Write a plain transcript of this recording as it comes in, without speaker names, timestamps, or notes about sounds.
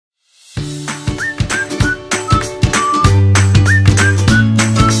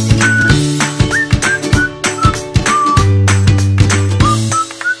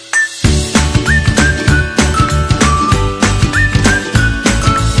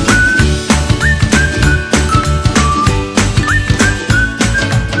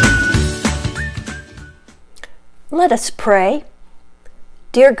Let us pray.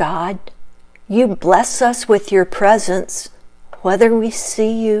 Dear God, you bless us with your presence, whether we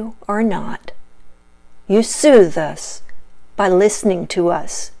see you or not. You soothe us by listening to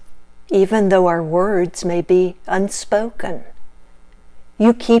us, even though our words may be unspoken.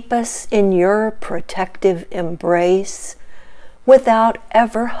 You keep us in your protective embrace without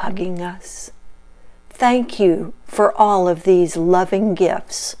ever hugging us. Thank you for all of these loving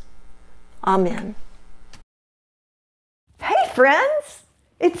gifts. Amen. Hey friends,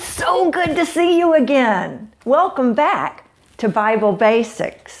 it's so good to see you again. Welcome back to Bible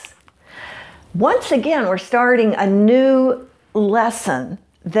Basics. Once again, we're starting a new lesson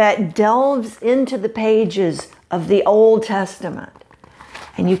that delves into the pages of the Old Testament.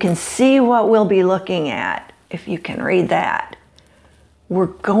 And you can see what we'll be looking at if you can read that. We're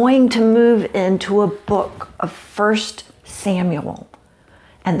going to move into a book of 1 Samuel.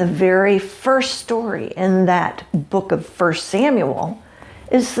 And the very first story in that book of 1 Samuel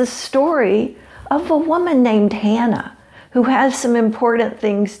is the story of a woman named Hannah who has some important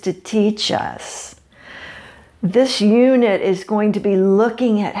things to teach us. This unit is going to be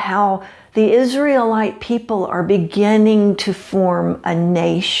looking at how the Israelite people are beginning to form a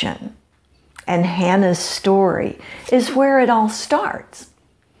nation. And Hannah's story is where it all starts.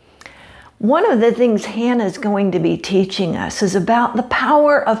 One of the things Hannah is going to be teaching us is about the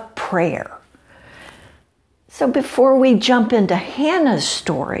power of prayer. So before we jump into Hannah's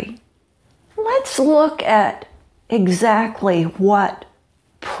story, let's look at exactly what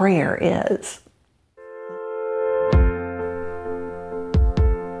prayer is.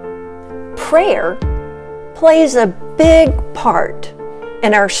 Prayer plays a big part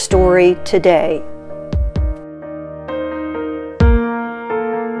in our story today.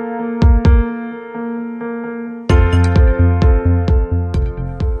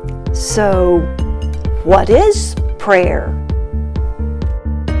 So, what is prayer?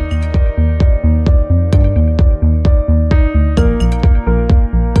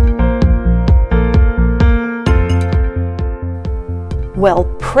 Well,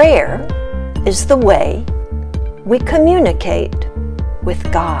 prayer is the way we communicate with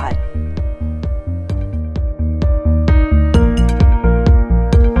God.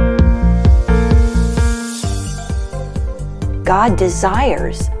 God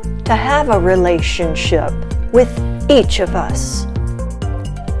desires to have a relationship with each of us.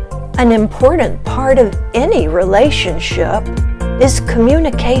 An important part of any relationship is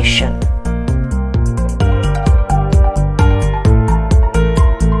communication.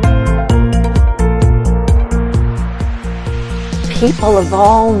 People of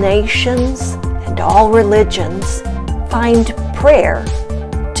all nations and all religions find prayer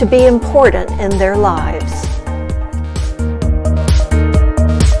to be important in their lives.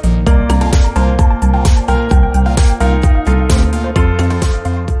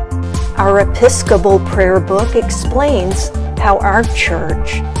 Our Episcopal prayer book explains how our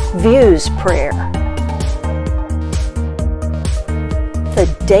church views prayer. The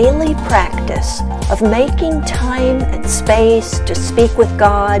daily practice of making time and space to speak with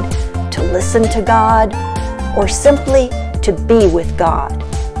God, to listen to God, or simply to be with God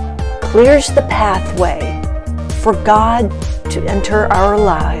clears the pathway for God to enter our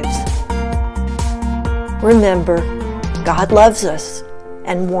lives. Remember, God loves us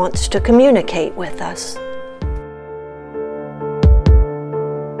and wants to communicate with us.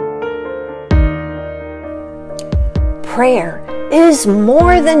 Prayer is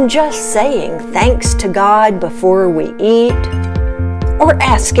more than just saying thanks to God before we eat or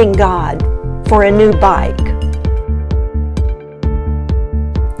asking God for a new bike.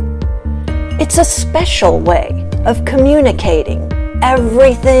 It's a special way of communicating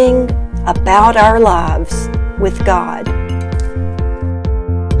everything about our lives with God.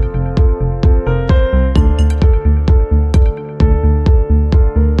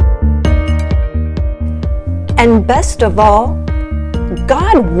 And best of all,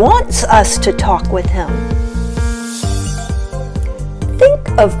 God wants us to talk with Him.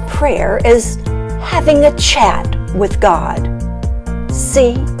 Think of prayer as having a chat with God.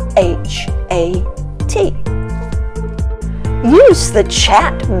 C-H-A-T. Use the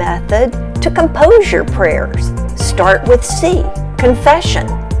chat method to compose your prayers. Start with C, confession.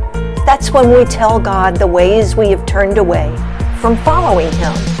 That's when we tell God the ways we have turned away from following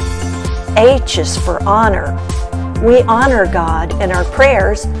Him. H is for honor. We honor God in our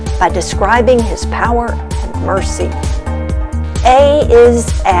prayers by describing His power and mercy. A is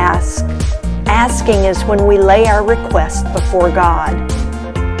ask. Asking is when we lay our request before God.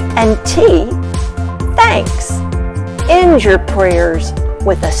 And T, thanks. End your prayers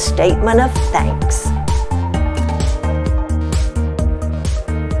with a statement of thanks.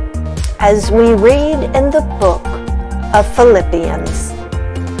 as we read in the book of Philippians.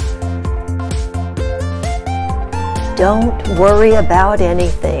 Don't worry about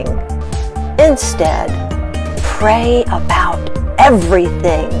anything. Instead, pray about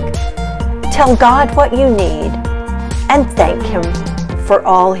everything. Tell God what you need and thank Him for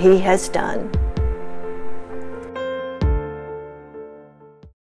all He has done.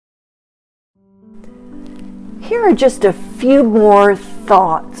 Here are just a few more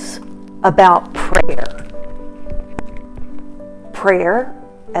thoughts about prayer. Prayer,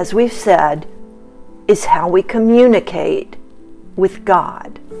 as we've said, is how we communicate with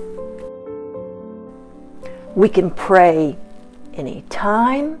God. We can pray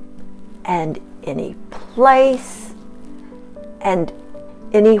anytime and any place and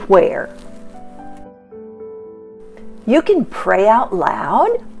anywhere. You can pray out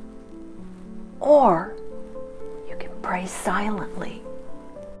loud, or you can pray silently.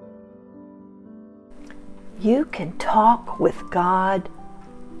 You can talk with God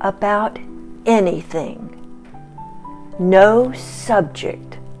about anything. No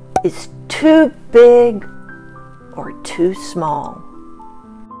subject is too big or too small.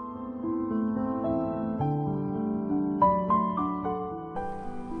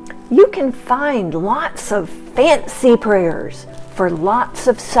 You can find lots of fancy prayers for lots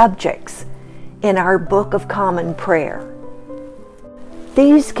of subjects in our Book of Common Prayer.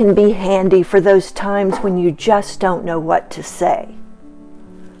 These can be handy for those times when you just don't know what to say.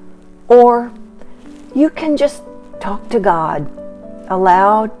 Or you can just talk to God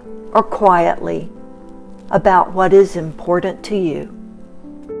aloud or quietly about what is important to you.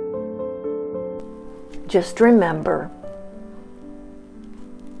 Just remember,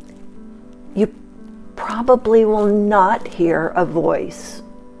 you probably will not hear a voice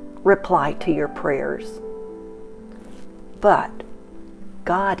reply to your prayers, but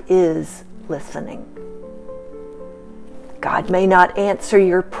God is listening. God may not answer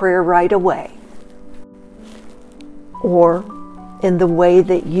your prayer right away or in the way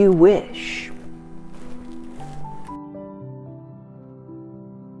that you wish,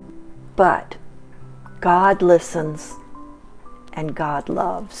 but God listens and God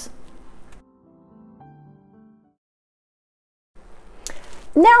loves.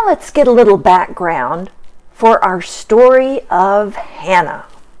 Now let's get a little background for our story of Hannah.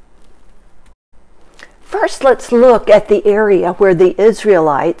 First, let's look at the area where the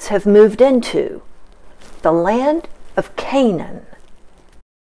Israelites have moved into, the land of Canaan.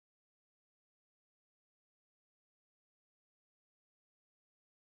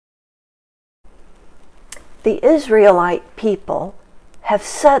 The Israelite people have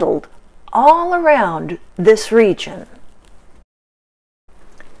settled all around this region.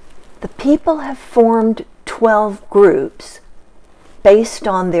 The people have formed 12 groups based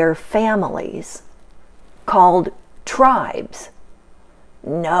on their families called tribes.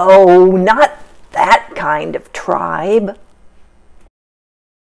 No, not that kind of tribe.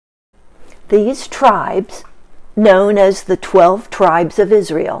 These tribes, known as the 12 tribes of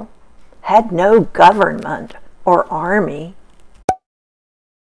Israel, had no government or army.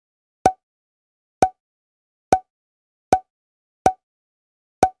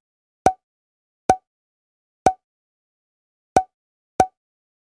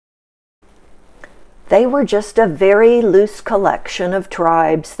 They were just a very loose collection of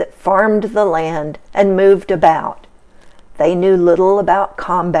tribes that farmed the land and moved about. They knew little about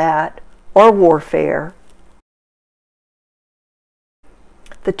combat or warfare.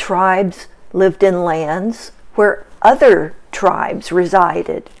 The tribes lived in lands where other tribes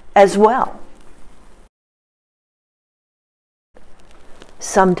resided as well.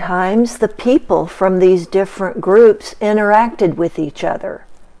 Sometimes the people from these different groups interacted with each other.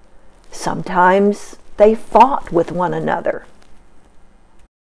 Sometimes they fought with one another.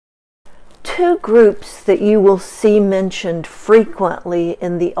 Two groups that you will see mentioned frequently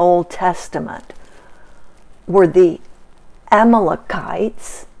in the Old Testament were the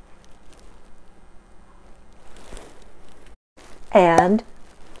Amalekites and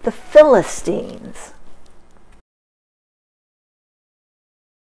the Philistines.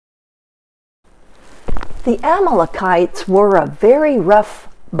 The Amalekites were a very rough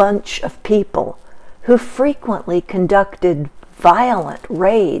bunch of people who frequently conducted violent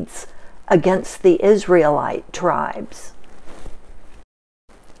raids against the Israelite tribes.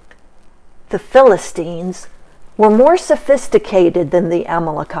 The Philistines were more sophisticated than the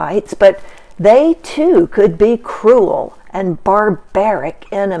Amalekites, but they too could be cruel and barbaric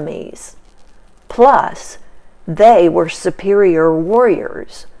enemies. Plus, they were superior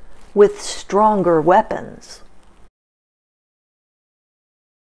warriors with stronger weapons.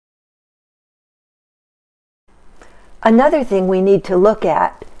 Another thing we need to look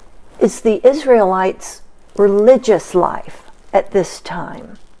at is the Israelites' religious life at this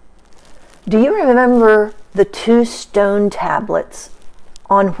time. Do you remember the 2 stone tablets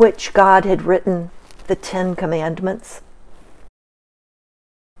on which God had written the 10 Commandments?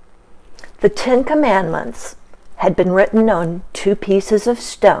 The 10 Commandments had been written on 2 pieces of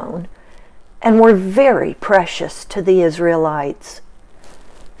stone and were very precious to the Israelites.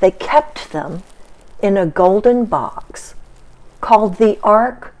 They kept them in a golden box called the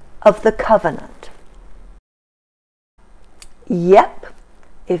Ark of the Covenant. Yep,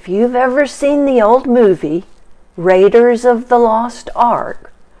 if you've ever seen the old movie, Raiders of the Lost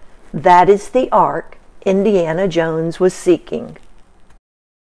Ark, that is the Ark Indiana Jones was seeking.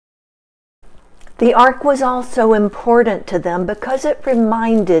 The Ark was also important to them because it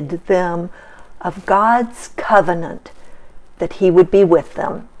reminded them of God's covenant that He would be with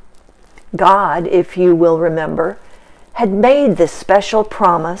them. God, if you will remember, had made this special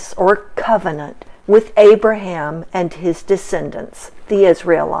promise or covenant with Abraham and his descendants, the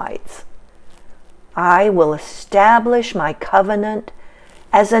Israelites. I will establish my covenant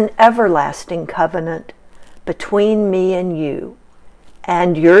as an everlasting covenant between me and you,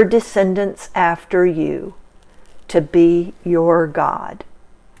 and your descendants after you, to be your God.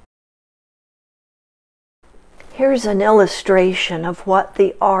 Here's an illustration of what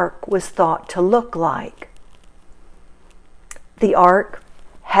the ark was thought to look like. The ark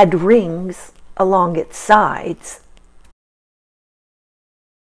had rings along its sides.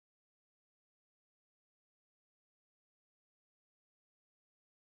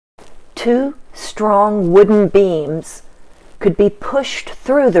 Two strong wooden beams could be pushed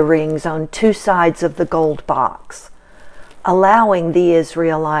through the rings on 2 sides of the gold box, allowing the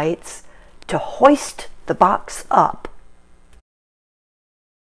Israelites to hoist the box up.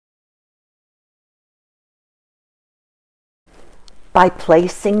 By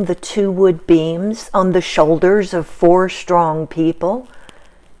placing the 2 wood beams on the shoulders of 4 strong people,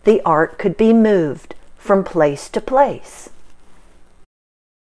 the ark could be moved from place to place.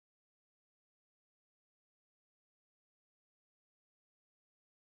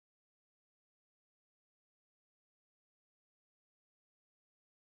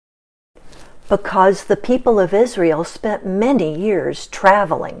 Because the people of Israel spent many years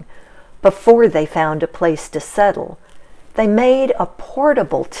traveling before they found a place to settle, they made a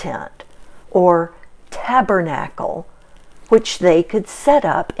portable tent or tabernacle which they could set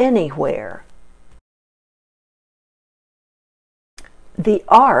up anywhere. The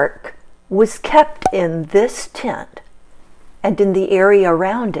ark was kept in this tent, and in the area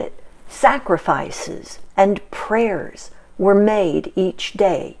around it, sacrifices and prayers were made each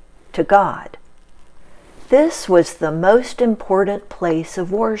day to God. This was the most important place of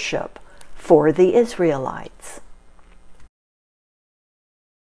worship for the Israelites.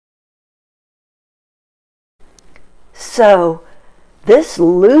 So, this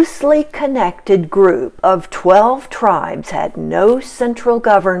loosely connected group of 12 tribes had no central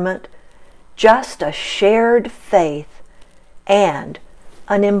government, just a shared faith and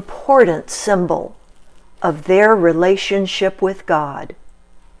an important symbol of their relationship with God,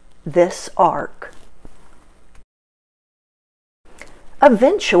 this ark.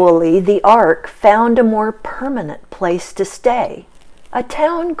 Eventually, the ark found a more permanent place to stay, a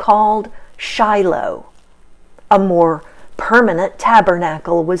town called Shiloh. A more permanent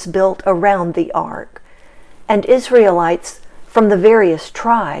tabernacle was built around the ark, and Israelites from the various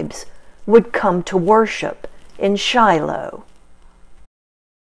tribes would come to worship in Shiloh.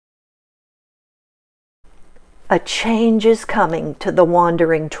 A change is coming to the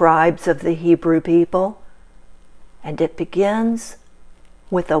wandering tribes of the Hebrew people, and it begins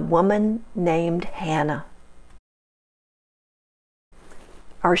with a woman named Hannah.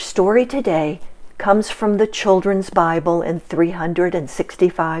 Our story today comes from the Children's Bible in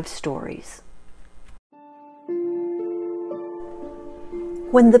 365 stories.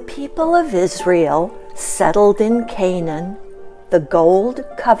 When the people of Israel settled in Canaan, the gold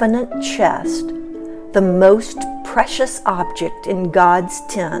covenant chest, the most precious object in God's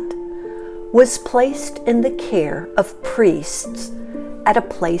tent, was placed in the care of priests at a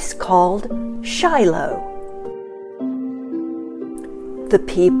place called Shiloh. The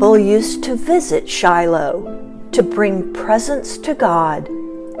people used to visit Shiloh to bring presents to God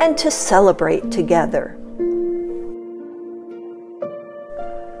and to celebrate together.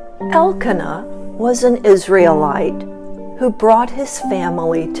 Elkanah was an Israelite who brought his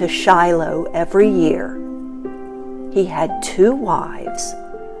family to Shiloh every year. He had 2 wives,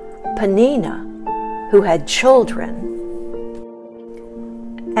 Peninnah, who had children,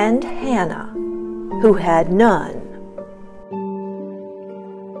 and Hannah, who had none.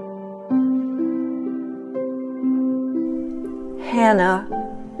 Hannah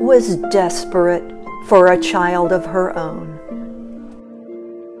was desperate for a child of her own.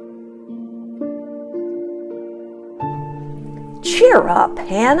 "Cheer up,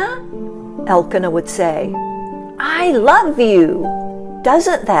 Hannah," Elkanah would say. "I love you.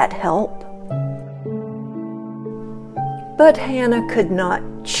 Doesn't that help?" But Hannah could not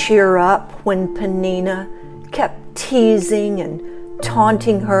cheer up when Peninnah kept teasing and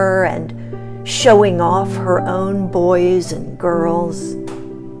taunting her and showing off her own boys and girls.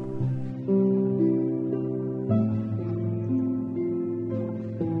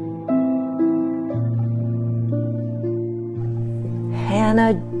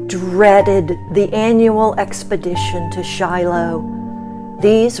 Hannah dreaded the annual expedition to Shiloh.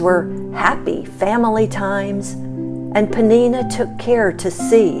 These were happy family times, and Peninnah took care to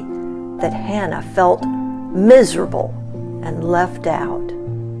see that Hannah felt miserable and left out.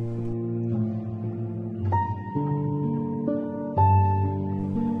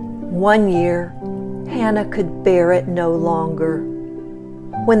 One year, Hannah could bear it no longer.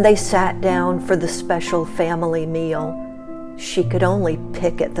 When they sat down for the special family meal, she could only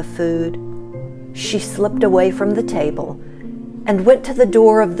pick at the food. She slipped away from the table and went to the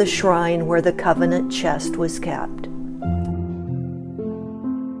door of the shrine where the covenant chest was kept.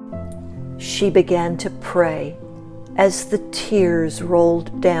 She began to pray as the tears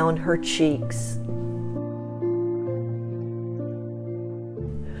rolled down her cheeks.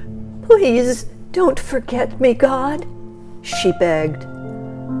 "Please don't forget me, God," she begged.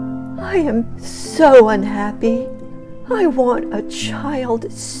 "I am so unhappy. I want a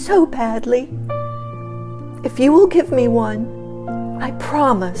child so badly. If you will give me one, I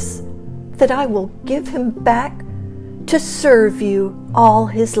promise that I will give him back to serve you all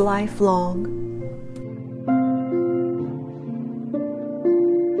his life long."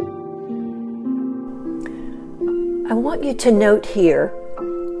 I want you to note here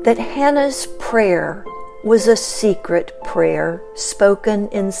that Hannah's prayer was a secret prayer spoken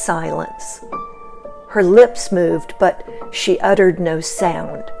in silence. Her lips moved, but she uttered no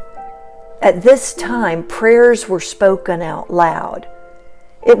sound. At this time, prayers were spoken out loud.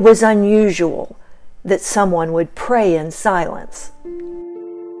 It was unusual that someone would pray in silence.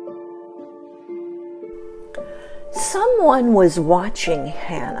 Someone was watching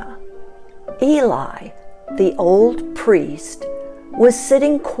Hannah. Eli, the old priest, was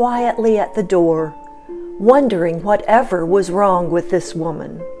sitting quietly at the door, wondering whatever was wrong with this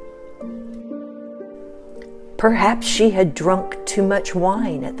woman. Perhaps she had drunk too much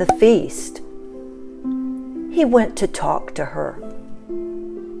wine at the feast. He went to talk to her.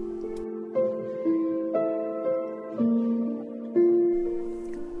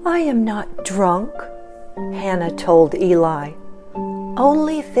 "I am not drunk," Hannah told Eli,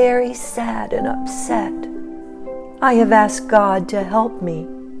 "only very sad and upset. I have asked God to help me."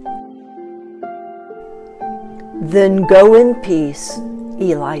 "Then go in peace,"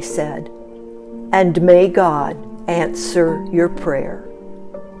 Eli said, "and may God answer your prayer."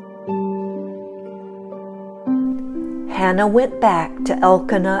 Hannah went back to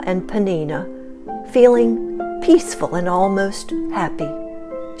Elkanah and Peninnah, feeling peaceful and almost happy.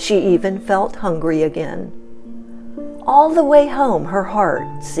 She even felt hungry again. All the way home, her heart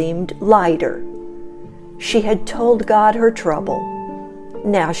seemed lighter. She had told God her trouble.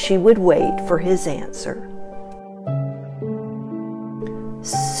 Now she would wait for his answer.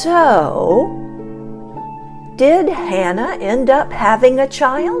 So, did Hannah end up having a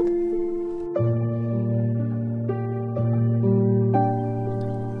child?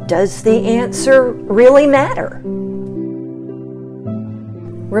 Does the answer really matter?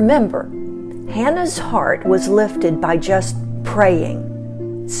 Remember, Hannah's heart was lifted by just praying,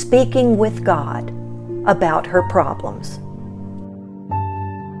 speaking with God about her problems.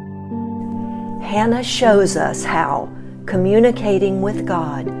 Hannah shows us how communicating with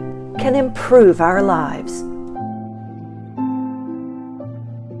God can improve our lives.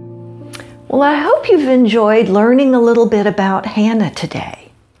 Well, I hope you've enjoyed learning a little bit about Hannah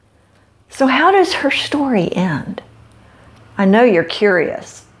today. So how does her story end? I know you're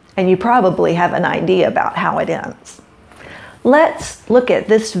curious, and you probably have an idea about how it ends. Let's look at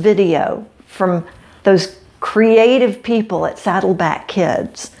this video from those creative people at Saddleback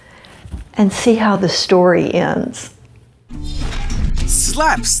Kids and see how the story ends.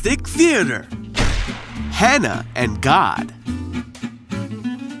 Slapstick Theater. Hannah and God.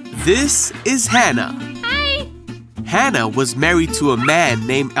 This is Hannah. Hi. Hannah was married to a man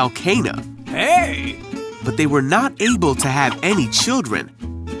named Elkanah. Hey! But they were not able to have any children.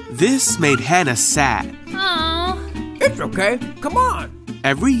 This made Hannah sad. Aw. It's okay. Come on.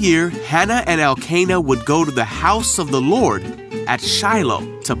 Every year, Hannah and Elkanah would go to the house of the Lord at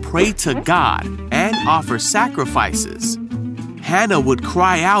Shiloh to pray to God and offer sacrifices. Hannah would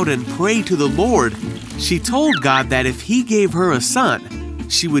cry out and pray to the Lord. She told God that if He gave her a son,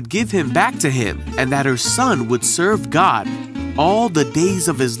 she would give him back to Him and that her son would serve God all the days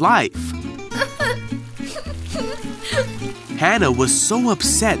of his life. Hannah was so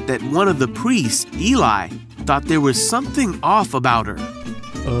upset that one of the priests, Eli, thought there was something off about her.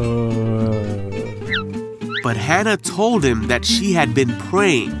 But Hannah told him that she had been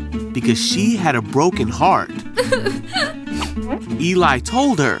praying because she had a broken heart. Eli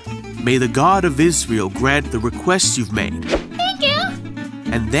told her, "May the God of Israel grant the request you've made." Thank you.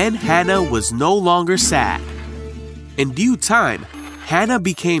 And then Hannah was no longer sad. In due time, Hannah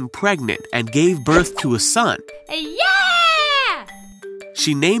became pregnant and gave birth to a son. Yeah!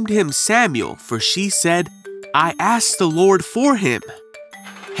 She named him Samuel, for she said, "I asked the Lord for him."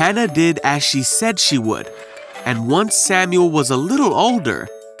 Hannah did as she said she would, and once Samuel was a little older,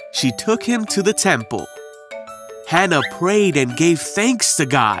 she took him to the temple. Hannah prayed and gave thanks to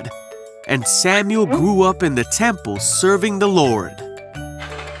God, and Samuel grew up in the temple serving the Lord.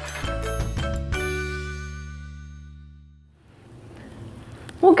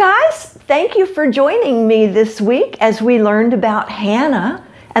 Well, guys, thank you for joining me this week as we learned about Hannah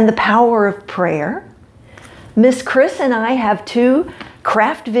and the power of prayer. Miss Chris and I have 2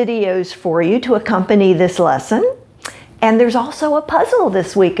 craft videos for you to accompany this lesson. And there's also a puzzle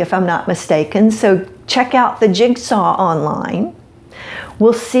this week, if I'm not mistaken, so check out the jigsaw online.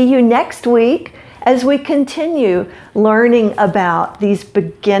 We'll see you next week as we continue learning about these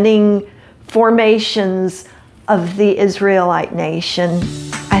beginning formations of the Israelite nation.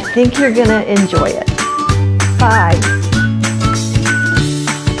 I think you're going to enjoy it. Bye.